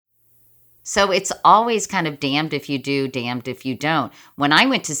So it's always kind of damned if you do, damned if you don't. When I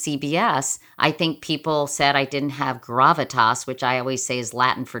went to CBS, I think people said I didn't have gravitas, which I always say is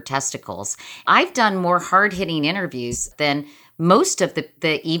Latin for testicles. I've done more hard-hitting interviews than most of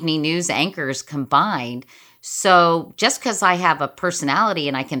the evening news anchors combined. So just because I have a personality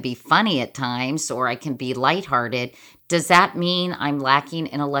and I can be funny at times or I can be lighthearted, does that mean I'm lacking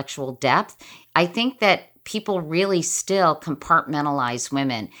intellectual depth? I think that people really still compartmentalize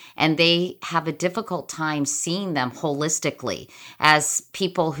women, and they have a difficult time seeing them holistically as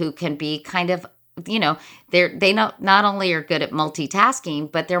people who can be kind of, they not only are good at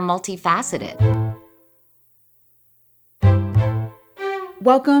multitasking, but they're multifaceted.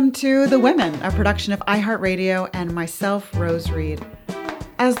 Welcome to The Women, a production of iHeartRadio and myself, Rose Reed.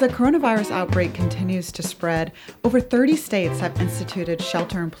 As the coronavirus outbreak continues to spread, over 30 states have instituted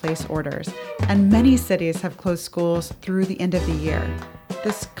shelter-in-place orders, and many cities have closed schools through the end of the year.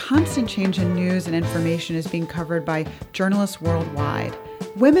 This constant change in news and information is being covered by journalists worldwide.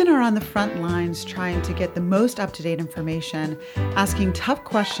 Women are on the front lines trying to get the most up-to-date information, asking tough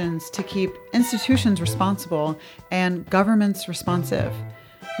questions to keep institutions responsible and governments responsive.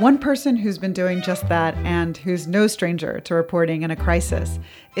 One person who's been doing just that and who's no stranger to reporting in a crisis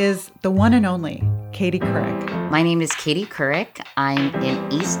is the one and only Katie Couric. My name is Katie Couric. I'm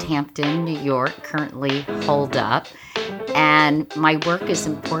in East Hampton, New York, currently holed up. And my work is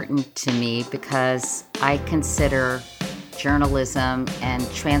important to me because I consider journalism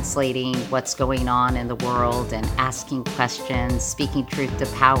and translating what's going on in the world and asking questions, speaking truth to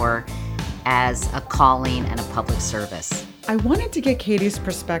power as a calling and a public service. I wanted to get Katie's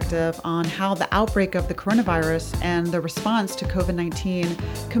perspective on how the outbreak of the coronavirus and the response to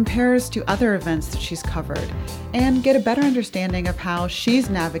COVID-19 compares to other events that she's covered, and get a better understanding of how she's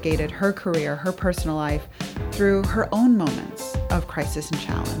navigated her career, her personal life, through her own moments of crisis and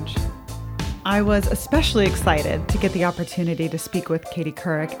challenge. I was especially excited to get the opportunity to speak with Katie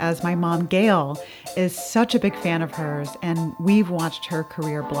Couric as my mom, Gail, is such a big fan of hers, and we've watched her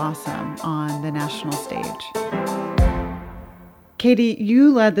career blossom on the national stage. Katie,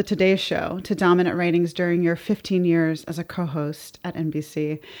 you led the Today Show to dominant ratings during your 15 years as a co-host at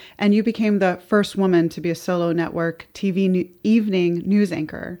NBC, and you became the first woman to be a solo network TV evening news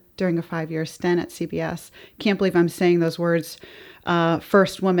anchor during a 5-year stint at CBS. Can't believe I'm saying those words,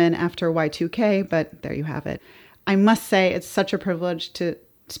 first woman after Y2K, but there you have it. I must say it's such a privilege to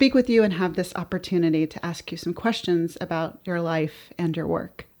speak with you and have this opportunity to ask you some questions about your life and your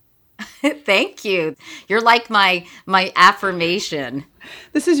work. Thank you. You're like my affirmation.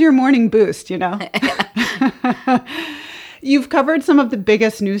 This is your morning boost, You've covered some of the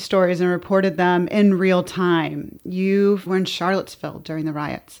biggest news stories and reported them in real time. You were in Charlottesville during the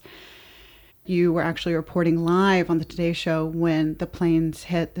riots. You were actually reporting live on the Today Show when the planes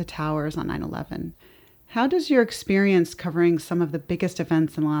hit the towers on 9/11. How does your experience covering some of the biggest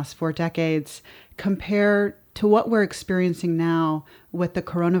events in the last 4 decades compare to what we're experiencing now with the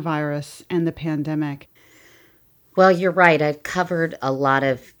coronavirus and the pandemic? Well, you're right. I've covered a lot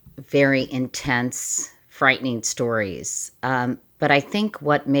of very intense, frightening stories. But I think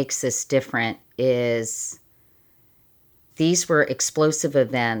what makes this different is these were explosive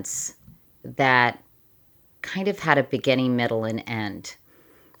events that kind of had a beginning, middle, and end.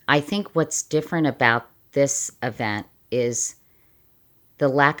 I think what's different about this event is the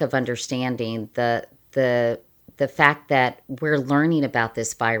lack of understanding, the fact that we're learning about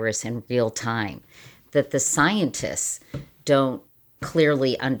this virus in real time, that the scientists don't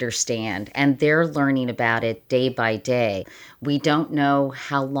clearly understand, and they're learning about it day by day. We don't know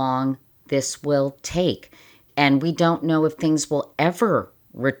how long this will take, and we don't know if things will ever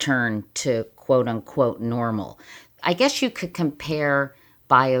return to quote unquote normal. I guess you could compare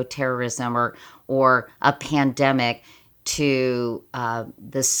bioterrorism or a pandemic to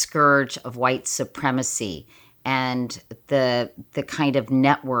the scourge of white supremacy and the kind of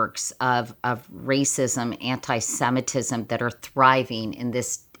networks of racism, anti-Semitism that are thriving in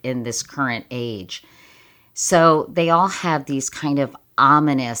this current age. So they all have these kind of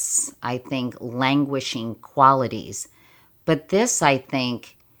ominous, I think, languishing qualities. But this, I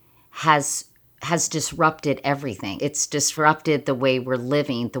think, has disrupted everything. It's disrupted the way we're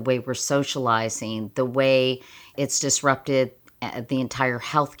living, the way we're socializing, the way it's disrupted the entire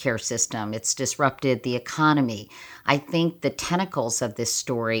healthcare system. It's disrupted the economy. I think the tentacles of this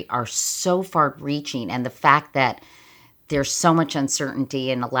story are so far-reaching, and the fact that there's so much uncertainty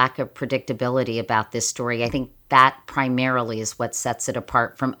and a lack of predictability about this story, I think that primarily is what sets it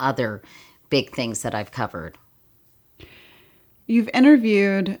apart from other big things that I've covered. You've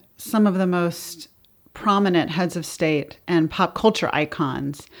interviewed some of the most prominent heads of state and pop culture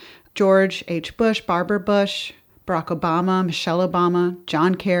icons. George H. Bush, Barbara Bush, Barack Obama, Michelle Obama,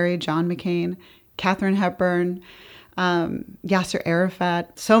 John Kerry, John McCain, Katharine Hepburn, Yasser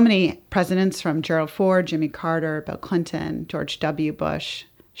Arafat, so many presidents from Gerald Ford, Jimmy Carter, Bill Clinton, George W. Bush,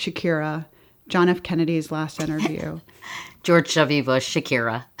 Shakira, John F. Kennedy's last interview. George W. Bush,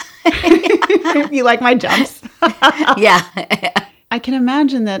 Shakira. You like my jumps? Yeah. I can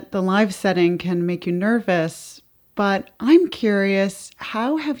imagine that the live setting can make you nervous, but I'm curious,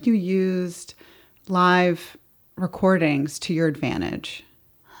 how have you used live recordings to your advantage?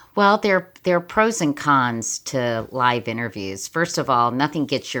 Well, there are pros and cons to live interviews. First of all, nothing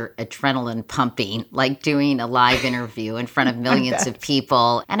gets your adrenaline pumping like doing a live interview in front of millions of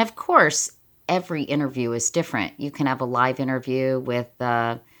people. And of course, every interview is different. You can have a live interview with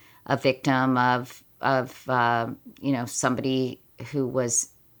a victim of somebody who was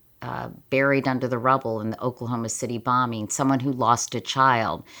buried under the rubble in the Oklahoma City bombing, someone who lost a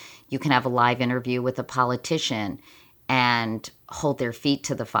child. You can have a live interview with a politician and hold their feet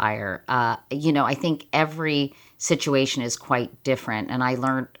to the fire. I think every situation is quite different. And I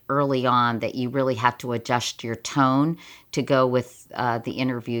learned early on that you really have to adjust your tone to go with the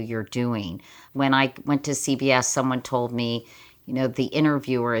interview you're doing. When I went to CBS, someone told me, the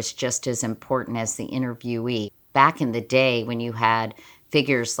interviewer is just as important as the interviewee. Back in the day when you had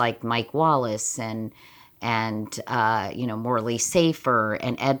figures like Mike Wallace and Morley Safer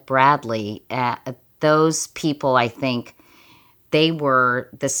and Ed Bradley, those people, I think, they were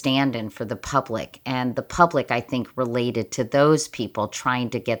the stand-in for the public. And the public, I think, related to those people trying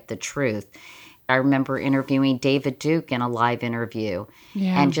to get the truth. I remember interviewing David Duke in a live interview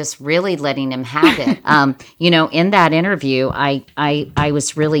and just really letting him have it. In that interview, I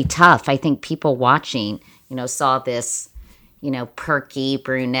was really tough. I think people watching, saw this, perky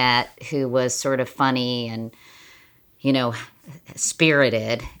brunette who was sort of funny and,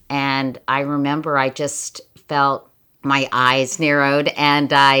 spirited. And I remember I just felt my eyes narrowed,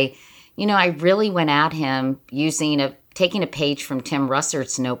 and I really went at him taking a page from Tim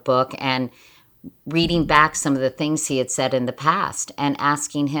Russert's notebook and reading back some of the things he had said in the past and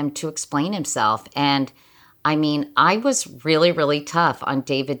asking him to explain himself. And I was really, really tough on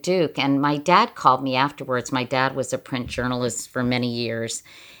David Duke. And my dad called me afterwards. My dad was a print journalist for many years.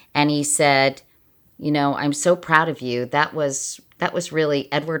 And he said, I'm so proud of you. That was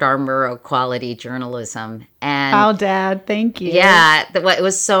really Edward R. Murrow quality journalism. And oh, Dad, thank you. Yeah, it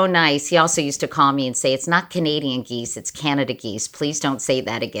was so nice. He also used to call me and say, it's not Canadian geese, it's Canada geese. Please don't say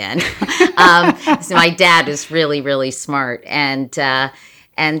that again. So my dad was really, really smart. And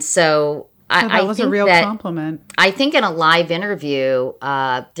so that was a real compliment. I think in a live interview,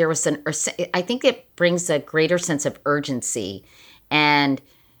 I think it brings a greater sense of urgency. And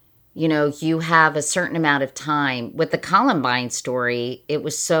you have a certain amount of time. With the Columbine story, it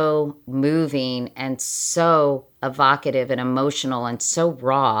was so moving and so evocative and emotional and so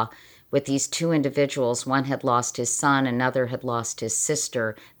raw with these two individuals. One had lost his son, another had lost his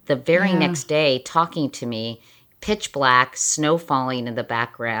sister. The very next day, talking to me, pitch black, snow falling in the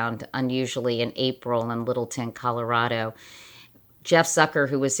background, unusually in April in Littleton, Colorado. Jeff Zucker,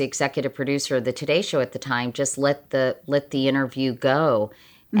 who was the executive producer of the Today Show at the time, just let the interview go.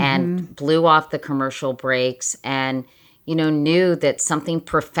 And blew off the commercial breaks and, knew that something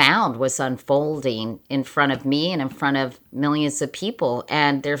profound was unfolding in front of me and in front of millions of people.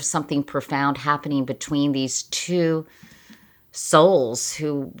 And there's something profound happening between these two souls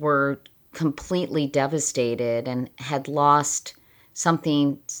who were completely devastated and had lost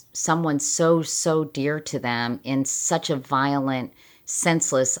someone so, so dear to them in such a violent,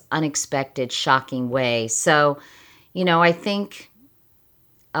 senseless, unexpected, shocking way. So, I think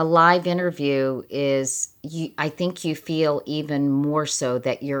a live interview I think you feel even more so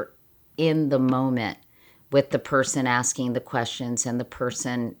that you're in the moment with the person asking the questions and the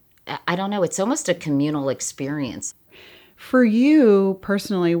person, I don't know, it's almost a communal experience. For you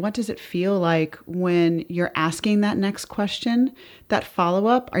personally, what does it feel like when you're asking that next question, that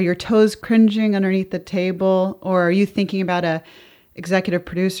follow-up? Are your toes cringing underneath the table, or are you thinking about a executive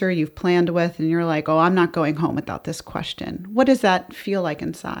producer you've planned with and you're like, oh, I'm not going home without this question? What does that feel like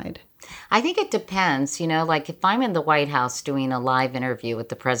inside? I think it depends. Like if I'm in the White House doing a live interview with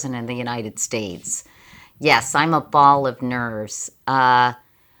the President of the United States, yes, I'm a ball of nerves.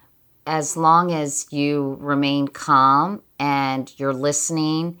 As long as you remain calm and you're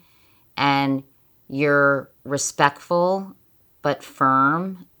listening and you're respectful but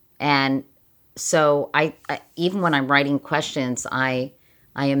firm. And so I even when I'm writing questions, I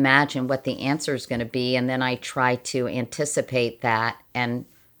imagine what the answer is going to be, and then I try to anticipate that and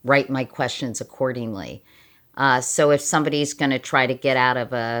write my questions accordingly. So if somebody's going to try to get out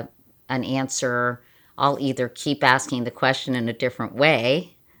of a an answer, I'll either keep asking the question in a different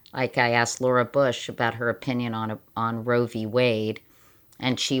way, like I asked Laura Bush about her opinion on Roe v. Wade,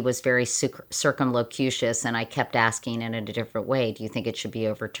 and she was very circumlocucious, and I kept asking in a different way. Do you think it should be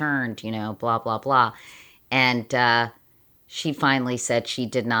overturned? Blah, blah, blah. And she finally said she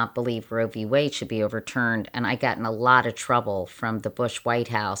did not believe Roe v. Wade should be overturned. And I got in a lot of trouble from the Bush White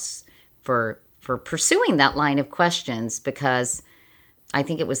House for pursuing that line of questions, because I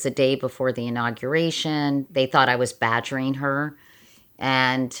think it was the day before the inauguration. They thought I was badgering her.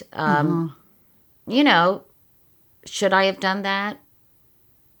 And, should I have done that?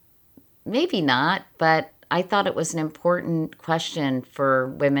 Maybe not, but I thought it was an important question for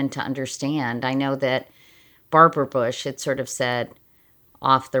women to understand. I know that Barbara Bush had sort of said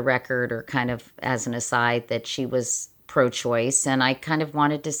off the record, or kind of as an aside, that she was pro-choice, and I kind of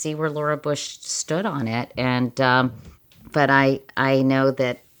wanted to see where Laura Bush stood on it. And but I know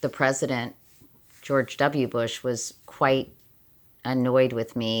that the president, George W. Bush, was quite annoyed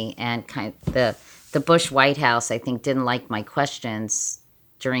with me, and kind of the Bush White House, I think, didn't like my questions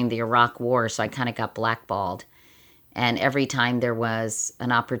during the Iraq War, so I kind of got blackballed. And every time there was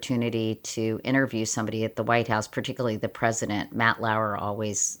an opportunity to interview somebody at the White House, particularly the president, Matt Lauer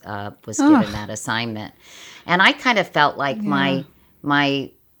always was given that assignment. And I kind of felt like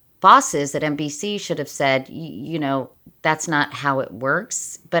my bosses at NBC should have said, that's not how it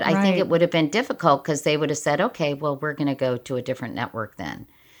works. But I think it would have been difficult, because they would have said, okay, well, we're going to go to a different network then.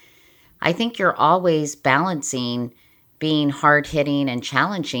 I think you're always balancing being hard-hitting and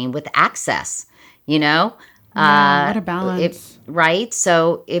challenging with access, what a balance. Right?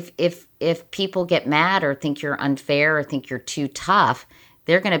 So if people get mad or think you're unfair or think you're too tough,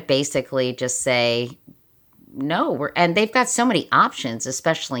 they're going to basically just say, no. And they've got so many options,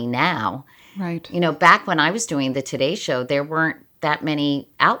 especially now. Right. Back when I was doing the Today Show, there weren't that many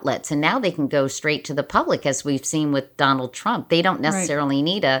outlets. And now they can go straight to the public, as we've seen with Donald Trump. They don't necessarily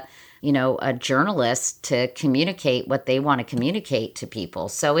need a journalist to communicate what they want to communicate to people.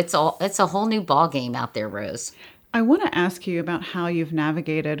 So it's a whole new ballgame out there, Rose. I want to ask you about how you've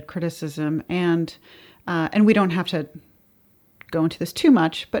navigated criticism, and we don't have to go into this too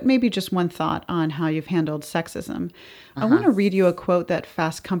much, but maybe just one thought on how you've handled sexism. I want to read you a quote that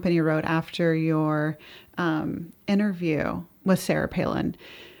Fast Company wrote after your interview with Sarah Palin.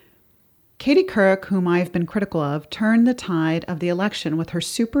 Katie Couric, whom I've been critical of, turned the tide of the election with her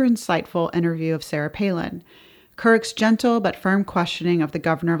super insightful interview of Sarah Palin. Couric's gentle but firm questioning of the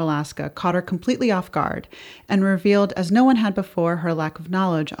governor of Alaska caught her completely off guard and revealed, as no one had before, her lack of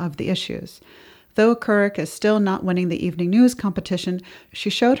knowledge of the issues. Though Couric is still not winning the evening news competition, she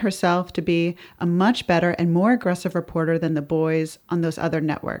showed herself to be a much better and more aggressive reporter than the boys on those other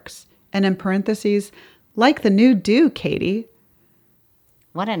networks. And in parentheses, like the new do, Katie.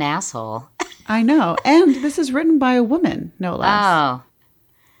 What an asshole. I know. And this is written by a woman, no less. Oh.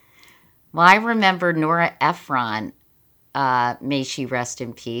 Well, I remember Nora Ephron, may she rest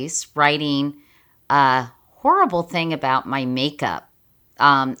in peace, writing a horrible thing about my makeup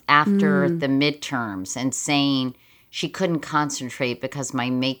after the midterms, and saying she couldn't concentrate because my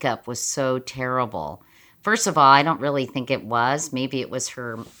makeup was so terrible. First of all, I don't really think it was. Maybe it was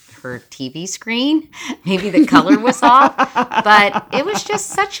her TV screen. Maybe the color was off. But it was just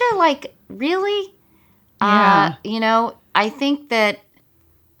such a, really? Yeah. I think that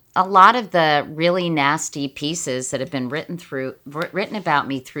a lot of the really nasty pieces that have been written about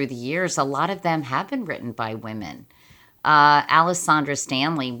me through the years, a lot of them have been written by women. Alessandra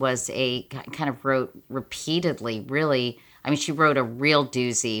Stanley wrote repeatedly, really. I mean, she wrote a real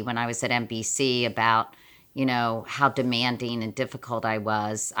doozy when I was at NBC about, how demanding and difficult I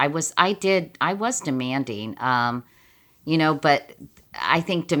was. I was demanding, but I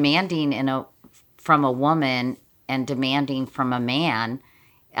think demanding from a woman and demanding from a man,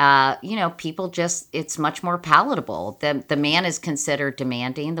 people just, it's much more palatable. The man is considered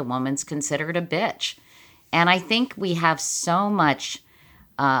demanding, the woman's considered a bitch. And I think we have so much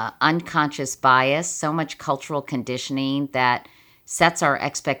unconscious bias, so much cultural conditioning that sets our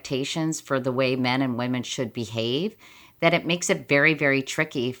expectations for the way men and women should behave, that it makes it very, very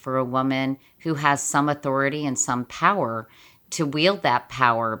tricky for a woman who has some authority and some power to wield that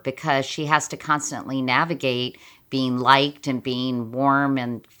power, because she has to constantly navigate being liked and being warm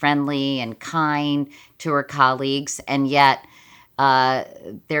and friendly and kind to her colleagues. And yet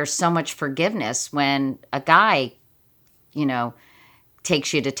there's so much forgiveness when a guy,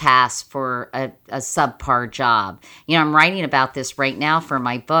 takes you to task for a subpar job. I'm writing about this right now for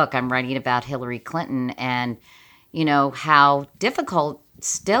my book. I'm writing about Hillary Clinton and, how difficult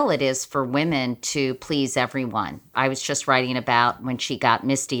still it is for women to please everyone. I was just writing about when she got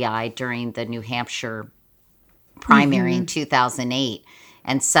misty-eyed during the New Hampshire primary in 2008.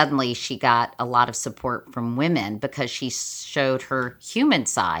 And suddenly she got a lot of support from women because she showed her human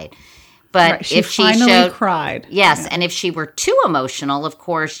side. But Right. if she finally cried. Yes, and if she were too emotional, of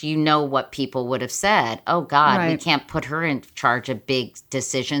course, you know what people would have said. Oh, God, we Right. can't put her in charge of big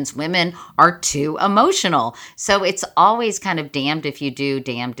decisions. Women are too emotional. So it's always kind of damned if you do,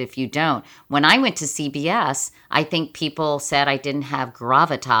 damned if you don't. When I went to CBS, I think people said I didn't have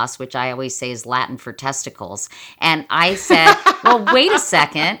gravitas, which I always say is Latin for testicles. And I said, well, wait a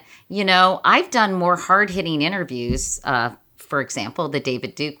second. You know, I've done more hard-hitting interviews, for example, the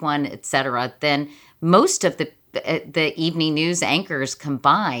David Duke one, et cetera, than most of the evening news anchors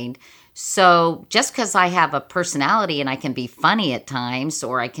combined. So just because I have a personality and I can be funny at times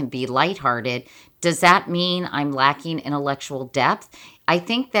or I can be lighthearted, does that mean I'm lacking intellectual depth? I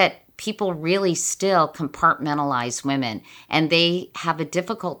think that people really still compartmentalize women, and they have a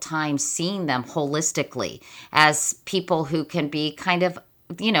difficult time seeing them holistically as people who can be kind of,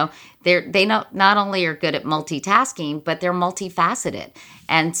 you know, they not only are good at multitasking, but they're multifaceted.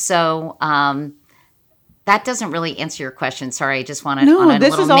 And so that doesn't really answer your question. Sorry, I just want to No,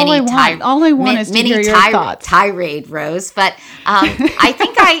 this is all I want. All I want is to hear your thoughts. Tirade, Rose. But I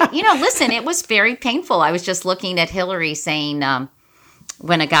think listen, it was very painful. I was just looking at Hillary saying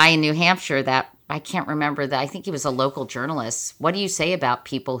when a guy in New Hampshire that I can't remember I think he was a local journalist. What do you say about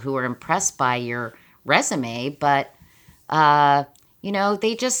people who are impressed by your resume, but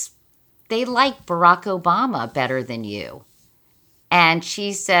they like Barack Obama better than you? And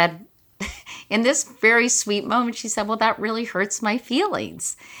she said, in this very sweet moment, she said, well, that really hurts my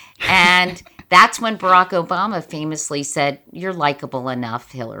feelings. And that's when Barack Obama famously said, you're likable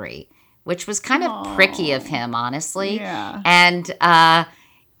enough, Hillary, which was kind of pricky of him, honestly. Yeah. And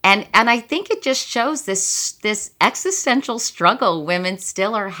I think it just shows this existential struggle women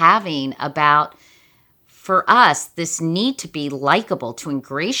still are having about, for us, this need to be likable, to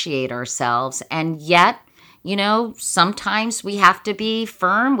ingratiate ourselves. And yet, sometimes we have to be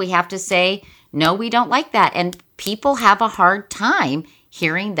firm. We have to say, no, we don't like that. And people have a hard time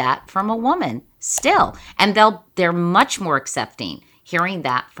hearing that from a woman still. And they're much more accepting hearing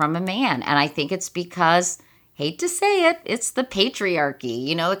that from a man. And I think it's because, hate to say it, it's the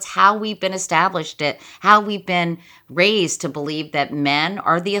patriarchy. It's how we've been established, how we've been raised to believe that men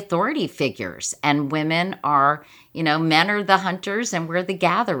are the authority figures and women are, men are the hunters and we're the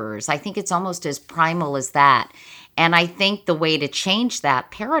gatherers. I think it's almost as primal as that. And I think the way to change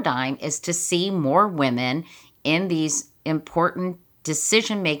that paradigm is to see more women in these important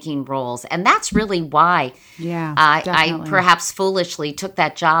decision-making roles. And that's really why I perhaps foolishly took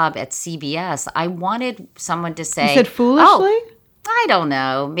that job at CBS. I wanted someone to say... You said foolishly? Oh, I don't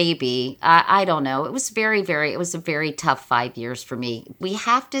know. Maybe. I don't know. It was it was a very tough 5 years for me. We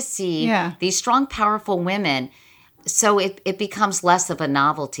have to see these strong, powerful women so it becomes less of a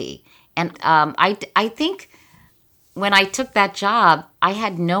novelty. And I think when I took that job, I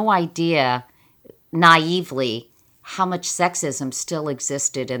had no idea, naively, how much sexism still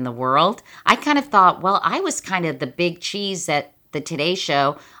existed in the world. I kind of thought, well, I was kind of the big cheese at the Today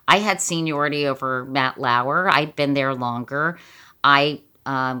Show. I had seniority over Matt Lauer. I'd been there longer. We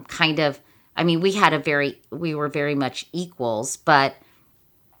were very much equals, but,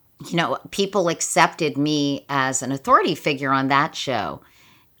 people accepted me as an authority figure on that show.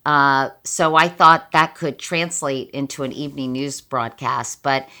 So I thought that could translate into an evening news broadcast,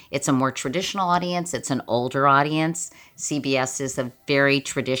 but it's a more traditional audience. It's an older audience. CBS is a very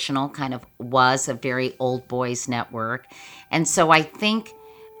traditional, was a very old boys network. And so I think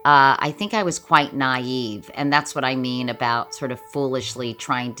I was quite naive. And that's what I mean about sort of foolishly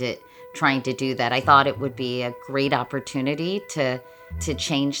trying to do that. I thought it would be a great opportunity to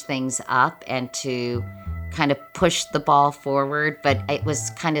change things up and to kind of push the ball forward, but it was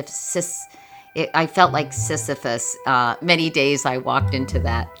kind of I felt like Sisyphus. Many days I walked into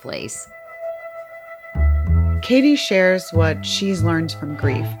that place. Katie shares what she's learned from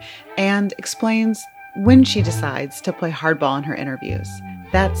grief and explains when she decides to play hardball in her interviews.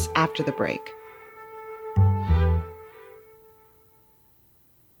 That's after the break.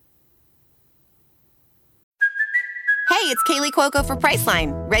 Hey, it's Kaylee Cuoco for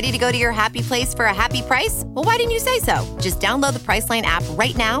Priceline. Ready to go to your happy place for a happy price? Well, why didn't you say so? Just download the Priceline app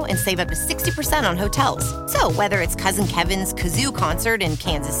right now and save up to 60% on hotels. So whether it's Cousin Kevin's Kazoo Concert in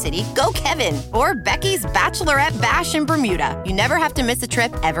Kansas City, go Kevin, or Becky's Bachelorette Bash in Bermuda, you never have to miss a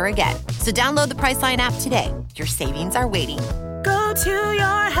trip ever again. So download the Priceline app today. Your savings are waiting. Go to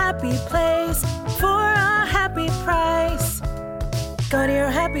your happy place for a happy price. Go to your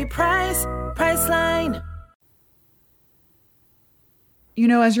happy price, Priceline. You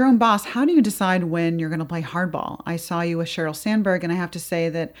know, as your own boss, how do you decide when you're going to play hardball? I saw you with Sheryl Sandberg, and I have to say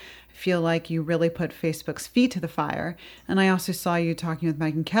that I feel like you really put Facebook's feet to the fire. And I also saw you talking with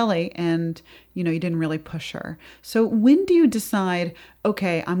Megyn Kelly, and, you know, you didn't really push her. So when do you decide,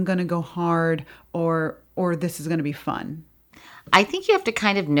 okay, I'm going to go hard, or this is going to be fun? I think you have to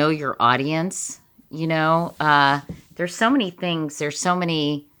kind of know your audience. You know, there's so many things. There's so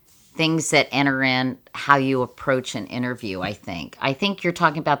many things that enter in how you approach an interview, I think. I think you're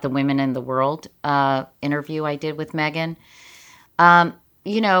talking about the Women in the World interview I did with Megyn.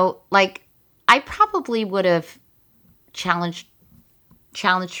 You know, like, I probably would have challenged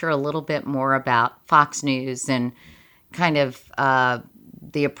her a little bit more about Fox News and kind of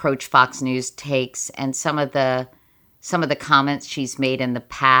the approach Fox News takes and some of the comments she's made in the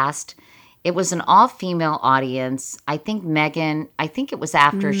past. It was an all-female audience. I think it was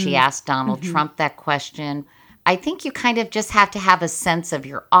after she asked Donald Trump that question. I think you kind of just have to have a sense of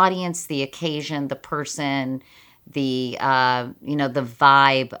your audience, the occasion, the person, the the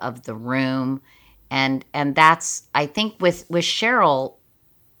vibe of the room. And that's, I think with Sheryl,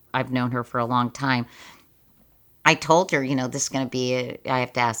 I've known her for a long time. I told her, this is going to be, I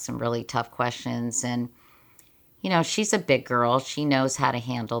have to ask some really tough questions. And she's a big girl. She knows how to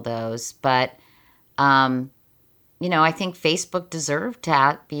handle those. But, I think Facebook deserved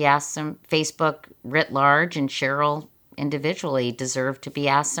to be asked Facebook writ large and Sheryl individually deserved to be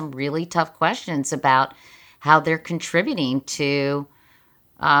asked some really tough questions about how they're contributing to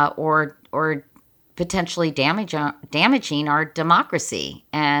or potentially damaging our democracy.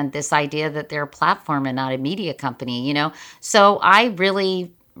 And this idea that they're a platform and not a media company, So I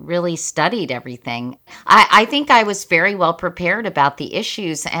really studied everything. I think I was very well prepared about the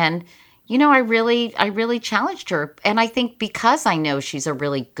issues, and I really challenged her. And I think because I know she's a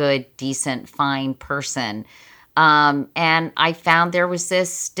really good, decent, fine person, and I found there was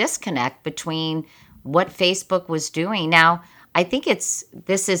this disconnect between what Facebook was doing. Now, I think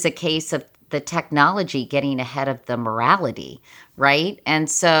this is a case of the technology getting ahead of the morality, right? And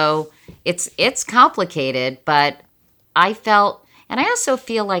so it's complicated, but I felt. And I also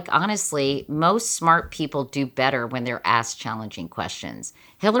feel like, honestly, most smart people do better when they're asked challenging questions.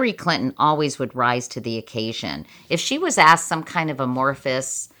 Hillary Clinton always would rise to the occasion. If she was asked some kind of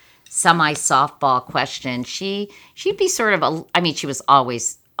amorphous, semi-softball question, she'd be sort of, she was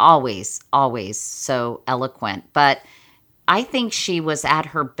always so eloquent. But I think she was at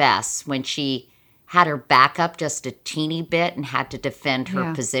her best when she had her back up just a teeny bit and had to defend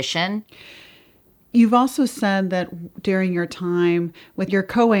her position. You've also said that during your time with your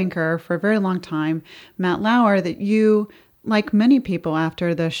co-anchor for a very long time, Matt Lauer, that you, like many people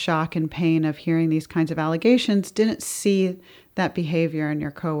after the shock and pain of hearing these kinds of allegations, didn't see that behavior in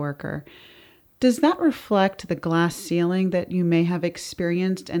your coworker. Does that reflect the glass ceiling that you may have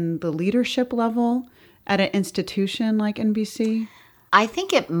experienced in the leadership level at an institution like NBC? I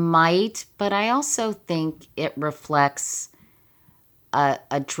think it might, but I also think it reflects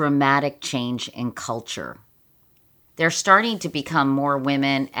a dramatic change in culture. There's starting to become more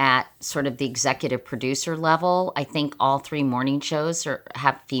women at sort of the executive producer level. I think all 3 morning shows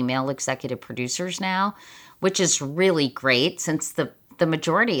have female executive producers now, which is really great since the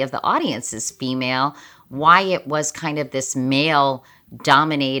majority of the audience is female. Why it was kind of this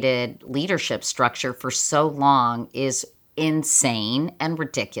male-dominated leadership structure for so long is insane and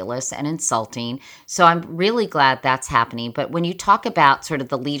ridiculous and insulting. So I'm really glad that's happening. But when you talk about sort of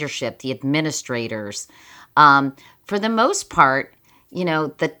the leadership, the administrators, for the most part,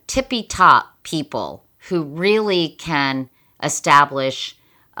 the tippy top people who really can establish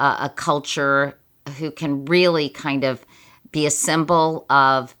a culture, who can really kind of be a symbol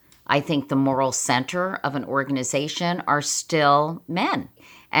of, I think, the moral center of an organization are still men.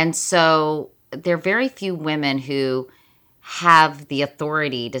 And so there are very few women who have the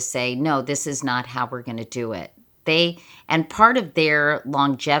authority to say, no, this is not how we're going to do it. And part of their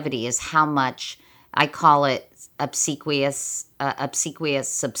longevity is how much, I call it obsequious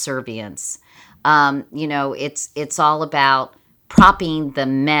subservience. It's all about propping the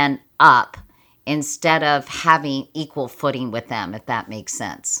men up instead of having equal footing with them, if that makes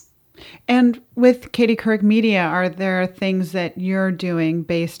sense. And with Katie Couric Media, are there things that you're doing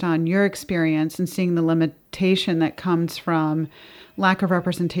based on your experience and seeing the limitation that comes from lack of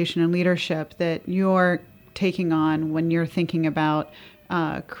representation and leadership that you're taking on when you're thinking about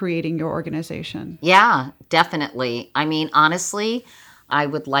creating your organization? Yeah, definitely. Honestly, I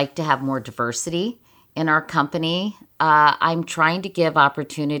would like to have more diversity in our company. I'm trying to give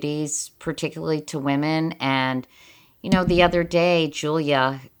opportunities, particularly to women, and The other day,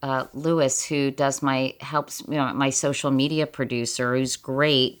 Julia Lewis, who helps, my social media producer, who's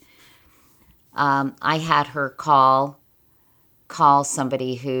great. I had her call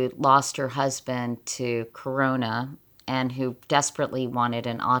somebody who lost her husband to corona and who desperately wanted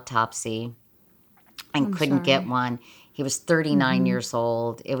an autopsy and I'm couldn't get sorry. one. He was 39 years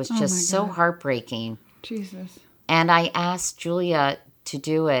old. It was Oh my just so God. heartbreaking. Jesus. And I asked Julia to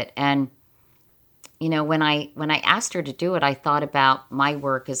do it. And, when I asked her to do it, I thought about my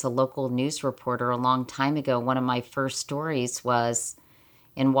work as a local news reporter a long time ago. One of my first stories was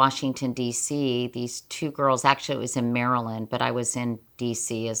in Washington, D.C. These two girls, actually it was in Maryland, but I was in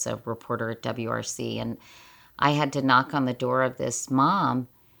D.C. as a reporter at WRC. And I had to knock on the door of this mom,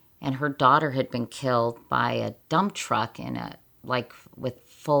 and her daughter had been killed by a dump truck with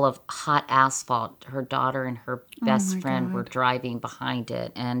full of hot asphalt. Her daughter and her best my friend were God. driving behind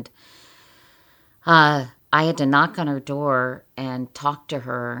it. And I had to knock on her door and talk to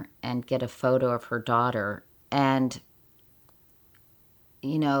her and get a photo of her daughter. And,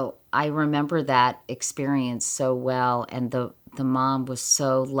 I remember that experience so well. And the mom was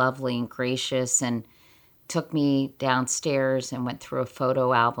so lovely and gracious and took me downstairs and went through a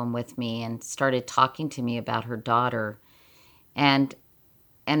photo album with me and started talking to me about her daughter. And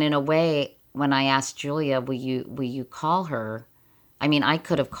in a way, when I asked Julia, will you call her? I mean, I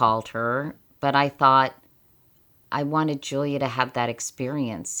could have called her, but I thought I wanted Julia to have that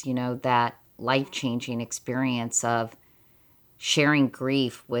experience, that life-changing experience of sharing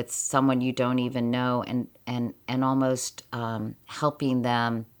grief with someone you don't even know and almost helping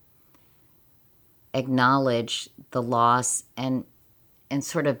them acknowledge the loss and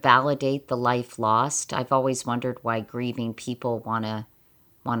sort of validate the life lost. I've always wondered why grieving people want to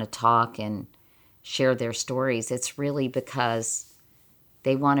talk and share their stories. It's really because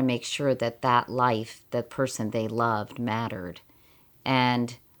they want to make sure that life, that person they loved, mattered.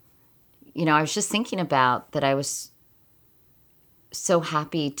 And I was just thinking about that. I was so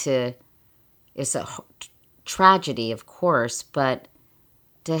happy it's a tragedy, of course, but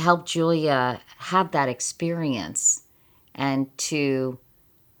to help Julia have that experience and to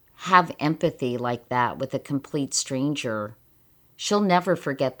have empathy like that with a complete stranger, she'll never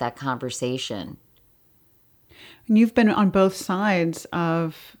forget that conversation. And you've been on both sides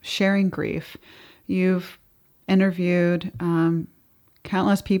of sharing grief. You've interviewed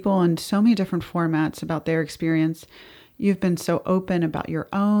countless people in so many different formats about their experience. You've been so open about your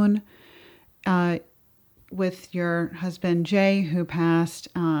own, with your husband, Jay, who passed,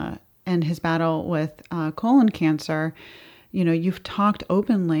 and his battle with colon cancer. You've talked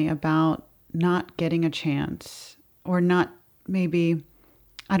openly about not getting a chance or not maybe,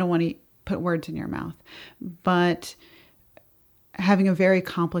 I don't want to put words in your mouth, but having a very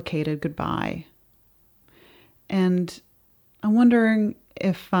complicated goodbye. And I'm wondering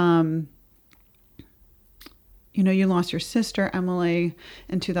if, you lost your sister, Emily,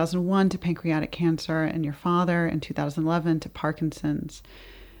 in 2001 to pancreatic cancer and your father in 2011 to Parkinson's.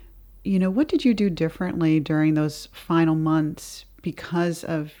 What did you do differently during those final months because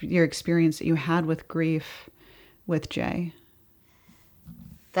of your experience that you had with grief with Jay?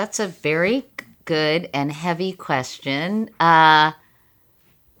 That's a very good and heavy question. I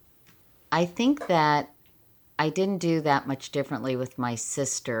think that I didn't do that much differently with my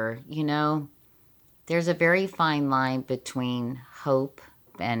sister. There's a very fine line between hope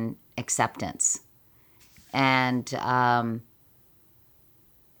and acceptance. And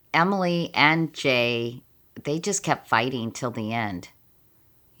Emily and Jay, they just kept fighting till the end.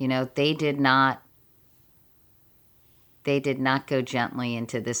 They did not go gently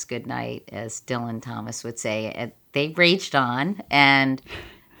into this good night, as Dylan Thomas would say. They raged on, and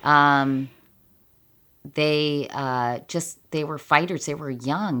they were fighters. They were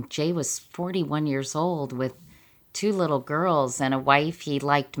young. Jay was 41 years old with two little girls and a wife he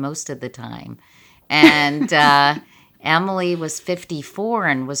liked most of the time. And Emily was 54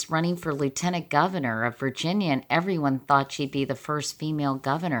 and was running for lieutenant governor of Virginia, and everyone thought she'd be the first female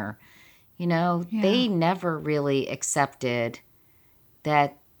governor. They never really accepted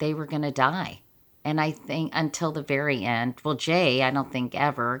that they were going to die. And I think until the very end, well, Jay, I don't think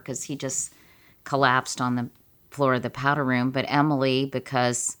ever, because he just collapsed on the floor of the powder room. But Emily,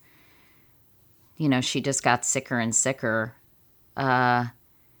 because, she just got sicker and sicker.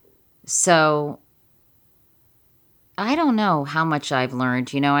 So I don't know how much I've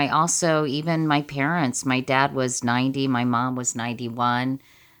learned. I also, even my parents, my dad was 90, my mom was 91.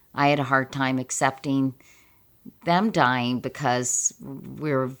 I had a hard time accepting them dying because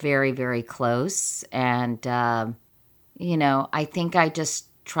we were very, very close. And, I think I just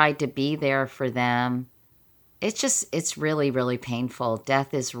tried to be there for them it's really, really painful.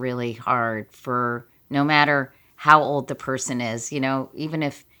 Death is really hard for no matter how old the person is. Even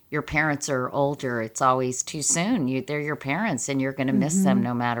if your parents are older, it's always too soon. They're your parents and you're going to miss them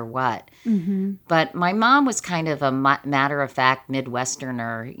no matter what. But my mom was kind of a matter-of-fact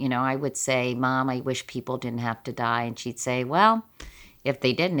Midwesterner. I would say, Mom, I wish people didn't have to die. And she'd say, well, if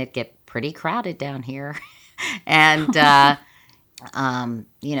they didn't, it'd get pretty crowded down here. And, I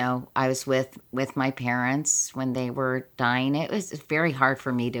was with my parents when they were dying. It was very hard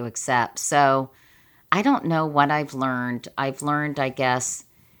for me to accept. So I don't know what I've learned. I've learned, I guess,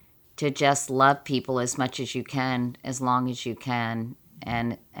 to just love people as much as you can, as long as you can,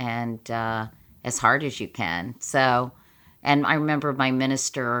 and as hard as you can. So, and I remember my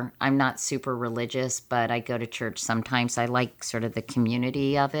minister, I'm not super religious, but I go to church sometimes. I like sort of the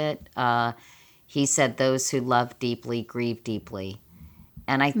community of it. He said, those who love deeply grieve deeply.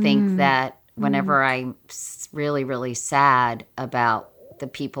 And I think that whenever I'm really, really sad about the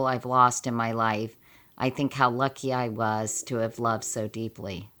people I've lost in my life, I think how lucky I was to have loved so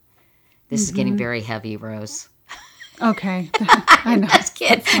deeply. This is getting very heavy, Rose. Okay. I know. Just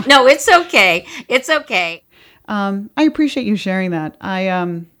kidding. No, it's okay. It's okay. I appreciate you sharing that.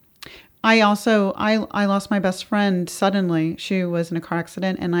 I lost my best friend suddenly. She was in a car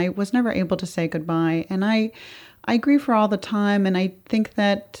accident and I was never able to say goodbye. And I grieve her all the time. And I think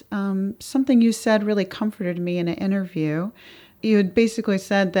that something you said really comforted me in an interview. You had basically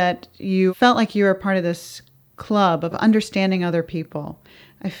said that you felt like you were part of this club of understanding other people.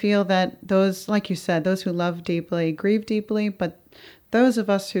 I feel that those, like you said, those who love deeply grieve deeply, but those of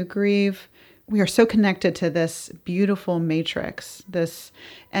us who grieve, we are so connected to this beautiful matrix, this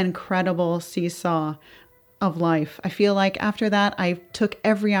incredible seesaw of life. I feel like after that, I took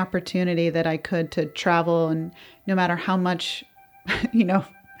every opportunity that I could to travel, and no matter how much, no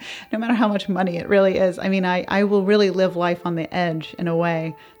matter how much money it really is. I mean, I will really live life on the edge in a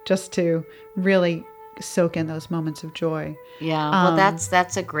way just to really soak in those moments of joy. Yeah, well,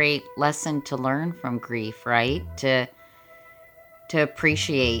 that's a great lesson to learn from grief, right? To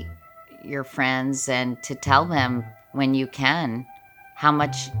appreciate your friends and to tell them when you can how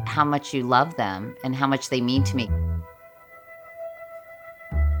much you love them and how much they mean to me.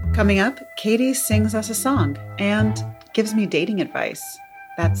 Coming up, Katie sings us a song and gives me dating advice.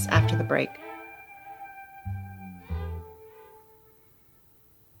 That's after the break.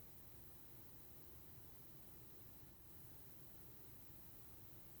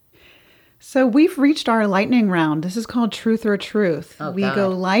 So we've reached our lightning round. This is called Truth or Truth. Oh, we God. go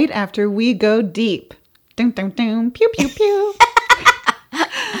light after we go deep. Dum, dum, dum, pew, pew, pew.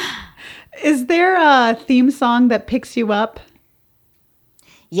 Is there a theme song that picks you up?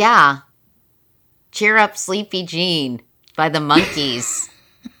 Yeah. Cheer Up Sleepy Jean by the Monkees.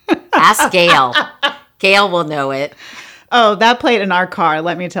 Ask Gail. Gail will know it. Oh, that played in our car,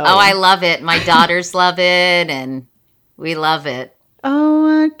 let me tell you. Oh, I love it. My daughters love it, and we love it. Oh,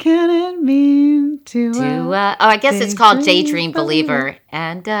 what can it mean to I guess it's called daydream Daydream Believer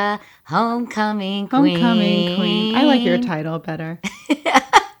and Homecoming Queen. Homecoming Queen. I like your title better.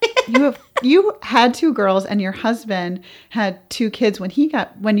 You had two girls and your husband had two kids when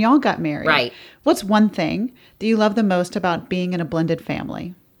y'all got married. Right. What's one thing that you love the most about being in a blended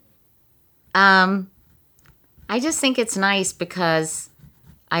family? I just think it's nice because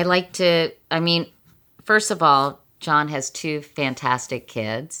I like to, first of all, John has two fantastic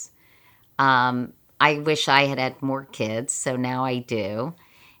kids. I wish I had more kids, so now I do.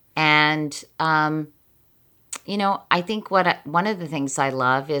 And, I think one of the things I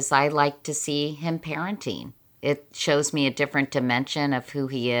love is I like to see him parenting. It shows me a different dimension of who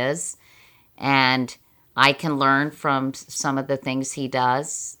he is. And I can learn from some of the things he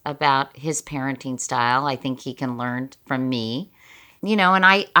does about his parenting style. I think he can learn from me. And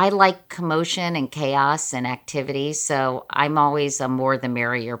I like commotion and chaos and activity, so I'm always a more the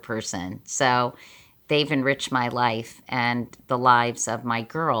merrier person. So they've enriched my life and the lives of my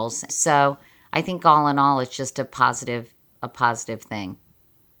girls. So I think all in all, it's just a positive thing.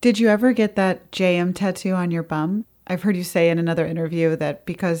 Did you ever get that JM tattoo on your bum? I've heard you say in another interview that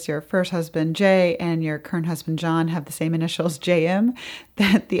because your first husband, Jay, and your current husband, John, have the same initials, JM,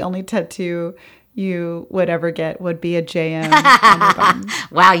 that the only tattoo you would ever get would be a JM on your bum.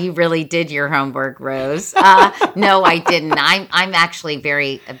 Wow, you really did your homework, Rose. No, I didn't. I'm actually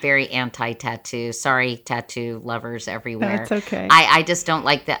very anti-tattoo. Sorry, tattoo lovers everywhere. That's okay. I just don't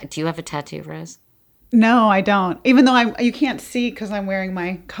like that. Do you have a tattoo, Rose? No, I don't. Even though you can't see because I'm wearing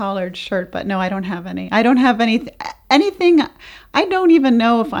my collared shirt, but no, I don't have any. I don't have anything. I don't even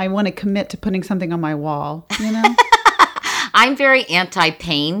know if I want to commit to putting something on my wall, I'm very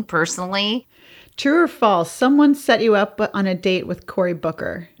anti-pain personally. True or false? Someone set you up on a date with Cory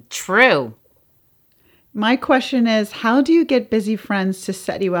Booker. True. My question is, how do you get busy friends to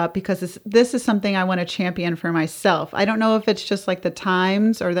set you up? Because this is something I want to champion for myself. I don't know if it's just like the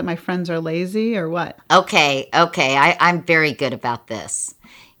times or that my friends are lazy or what. Okay. I'm very good about this.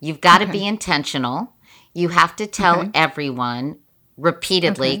 You've got to be intentional. You have to tell everyone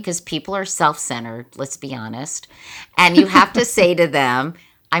repeatedly, because people are self-centered, let's be honest. And you have to say to them,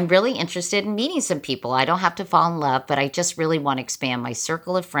 I'm really interested in meeting some people. I don't have to fall in love, but I just really want to expand my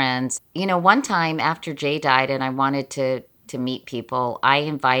circle of friends. You know, one time after Jay died and I wanted to meet people, I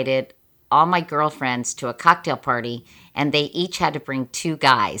invited all my girlfriends to a cocktail party, and they each had to bring 2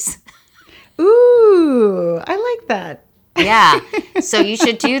 guys. Ooh, I like that. Yeah, so you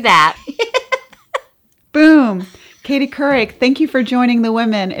should do that. Boom. Katie Couric, thank you for joining the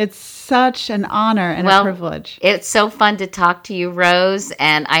women. It's such an honor and a privilege. It's so fun to talk to you, Rose.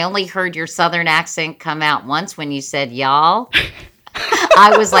 And I only heard your Southern accent come out once when you said y'all.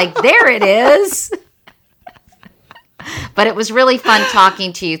 I was like, there it is. But it was really fun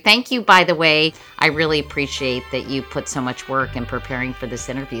talking to you. Thank you, by the way. I really appreciate that you put so much work in preparing for this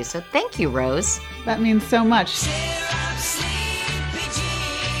interview. So thank you, Rose. That means so much.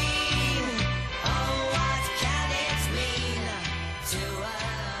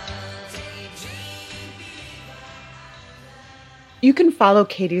 You can follow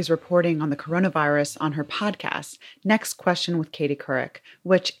Katie's reporting on the coronavirus on her podcast, Next Question with Katie Couric,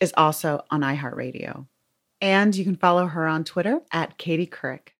 which is also on iHeartRadio. And you can follow her on Twitter at Katie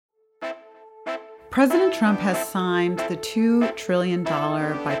Couric. President Trump has signed the $2 trillion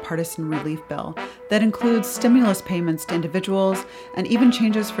bipartisan relief bill that includes stimulus payments to individuals and even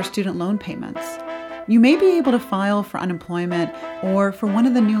changes for student loan payments. You may be able to file for unemployment or for one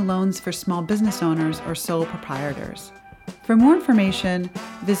of the new loans for small business owners or sole proprietors. For more information,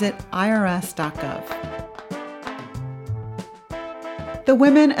 visit irs.gov. The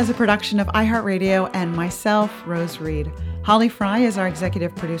Women is a production of iHeartRadio and myself, Rose Reed. Holly Fry is our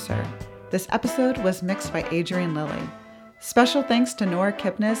executive producer. This episode was mixed by Adrian Lilly. Special thanks to Nora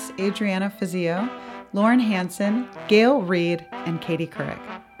Kipnis, Adriana Fazio, Lauren Hansen, Gail Reed, and Katie Couric.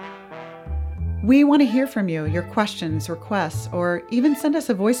 We want to hear from you, your questions, requests, or even send us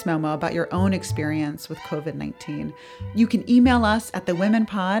a voice memo about your own experience with COVID-19. You can email us at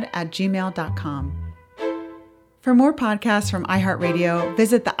thewomenpod@gmail.com. For more podcasts from iHeartRadio,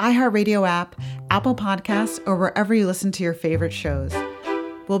 visit the iHeartRadio app, Apple Podcasts, or wherever you listen to your favorite shows.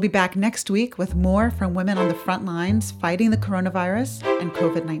 We'll be back next week with more from women on the front lines fighting the coronavirus and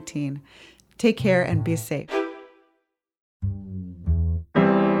COVID-19. Take care and be safe.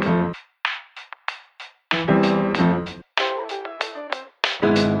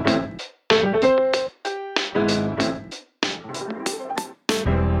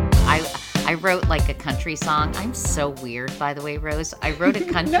 I wrote like a country song. I'm so weird, by the way, Rose. I wrote a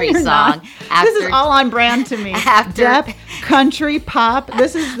country No, song. This is all on brand to me. Dep, country, pop.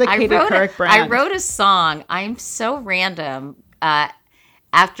 This is the Katie Couric brand. I wrote a song. I'm so random.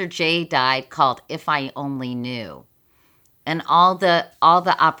 After Jay died, called "If I Only Knew," and all the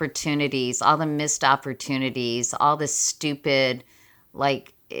opportunities, all the missed opportunities, all the stupid,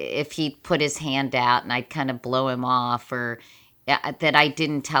 like if he put his hand out and I'd kind of blow him off, or that I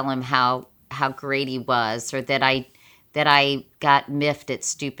didn't tell him how great he was, or that I got miffed at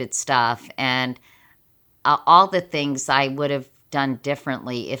stupid stuff, and all the things I would have done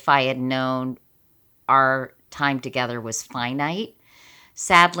differently if I had known our time together was finite.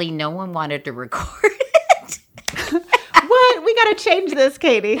 Sadly, no one wanted to record it. What? We got to change this,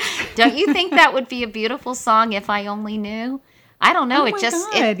 Katie. Don't you think that would be a beautiful song if I only knew? I don't know. Oh my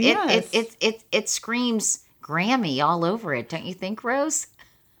God, yes. It screams Grammy all over it. Don't you think, Rose?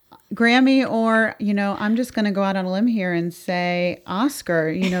 Grammy, or, I'm just going to go out on a limb here and say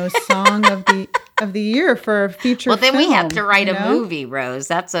Oscar, song of the year for a feature film. Well, then we have to write a movie, Rose.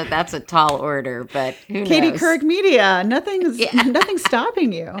 That's a tall order, but who knows? Katie Couric Media. Nothing's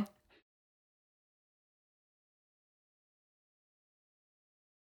stopping you.